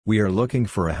We are looking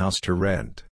for a house to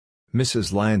rent.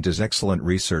 Mrs. Lyon does excellent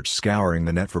research scouring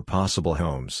the net for possible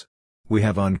homes. We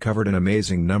have uncovered an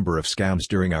amazing number of scams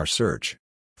during our search.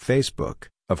 Facebook,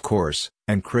 of course,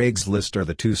 and Craigslist are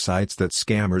the two sites that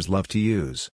scammers love to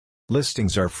use.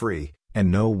 Listings are free,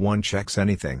 and no one checks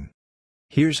anything.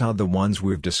 Here's how the ones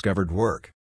we've discovered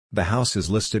work. The house is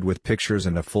listed with pictures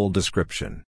and a full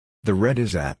description. The rent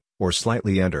is at, or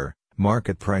slightly under,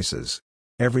 market prices.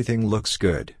 Everything looks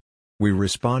good. We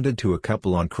responded to a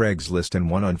couple on Craigslist and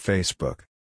one on Facebook.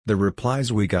 The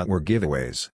replies we got were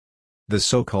giveaways. The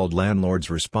so-called landlords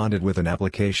responded with an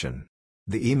application.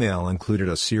 The email included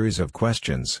a series of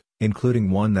questions,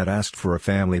 including one that asked for a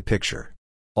family picture.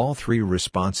 All three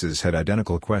responses had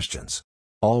identical questions.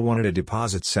 All wanted a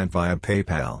deposit sent via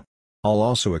PayPal. All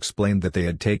also explained that they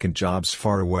had taken jobs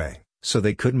far away, so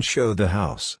they couldn't show the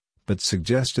house, but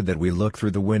suggested that we look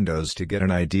through the windows to get an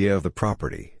idea of the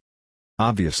property.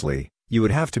 Obviously, you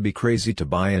would have to be crazy to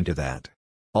buy into that.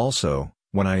 Also,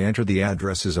 when I entered the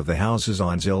addresses of the houses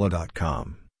on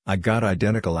Zillow.com, I got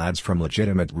identical ads from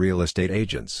legitimate real estate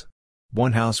agents.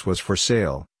 One house was for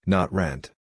sale, not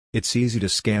rent. It's easy to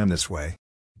scam this way.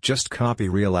 Just copy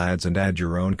real ads and add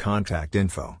your own contact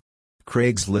info.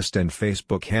 Craigslist and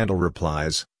Facebook handle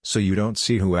replies, so you don't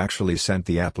see who actually sent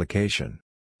the application.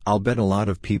 I'll bet a lot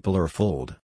of people are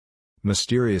fooled.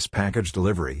 Mysterious package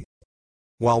delivery.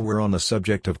 While we're on the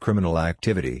subject of criminal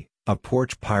activity, a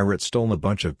porch pirate stole a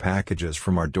bunch of packages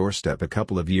from our doorstep a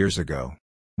couple of years ago.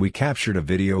 We captured a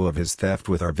video of his theft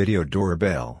with our video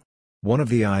doorbell. One of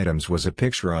the items was a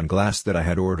picture on glass that I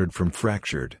had ordered from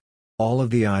Fractured. All of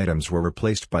the items were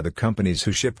replaced by the companies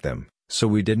who shipped them, so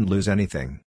we didn't lose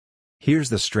anything.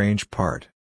 Here's the strange part.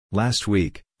 Last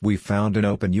week, we found an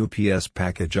open UPS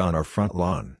package on our front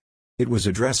lawn. It was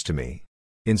addressed to me.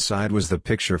 Inside was the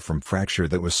picture from Fracture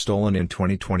that was stolen in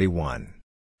 2021.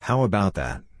 How about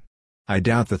that? I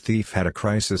doubt the thief had a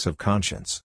crisis of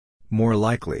conscience. More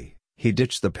likely, he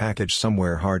ditched the package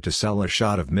somewhere hard to sell. A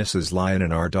shot of Mrs. Lyon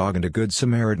and our dog, and a good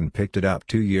Samaritan picked it up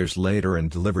 2 years later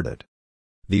and delivered it.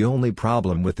 The only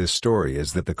problem with this story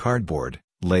is that the cardboard,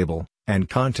 label, and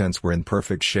contents were in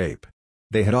perfect shape.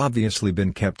 They had obviously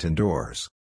been kept indoors.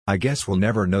 I guess we'll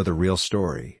never know the real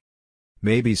story.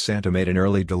 Maybe Santa made an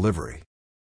early delivery.